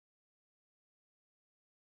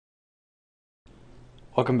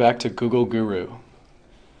Welcome back to Google Guru.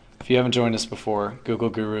 If you haven't joined us before, Google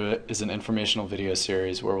Guru is an informational video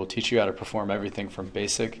series where we'll teach you how to perform everything from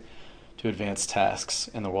basic to advanced tasks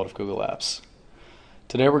in the world of Google Apps.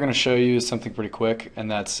 Today we're going to show you something pretty quick,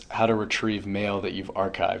 and that's how to retrieve mail that you've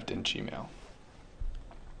archived in Gmail.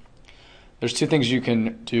 There's two things you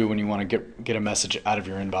can do when you want to get a message out of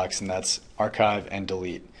your inbox, and that's archive and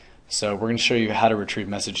delete. So we're going to show you how to retrieve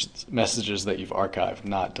messages that you've archived,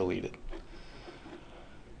 not deleted.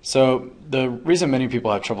 So the reason many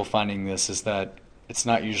people have trouble finding this is that it's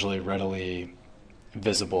not usually readily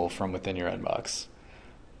visible from within your inbox.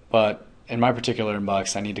 But in my particular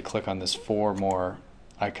inbox, I need to click on this For More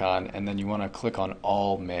icon, and then you want to click on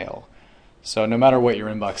All Mail. So no matter what your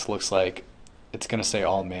inbox looks like, it's going to say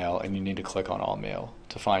All Mail, and you need to click on All Mail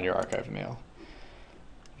to find your archived mail.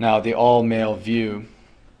 Now the All Mail view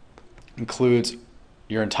includes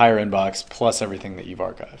your entire inbox plus everything that you've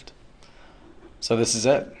archived. So this is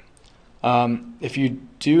it. If you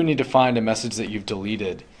do need to find a message that you've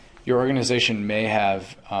deleted, your organization may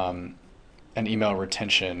have an email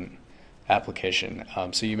retention application.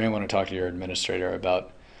 So you may want to talk to your administrator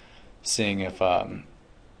about seeing if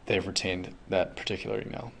they've retained that particular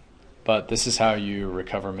email. But this is how you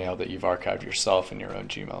recover mail that you've archived yourself in your own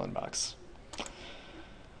Gmail inbox.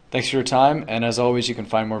 Thanks for your time, and as always, you can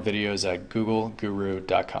find more videos at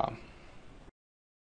googleguru.com.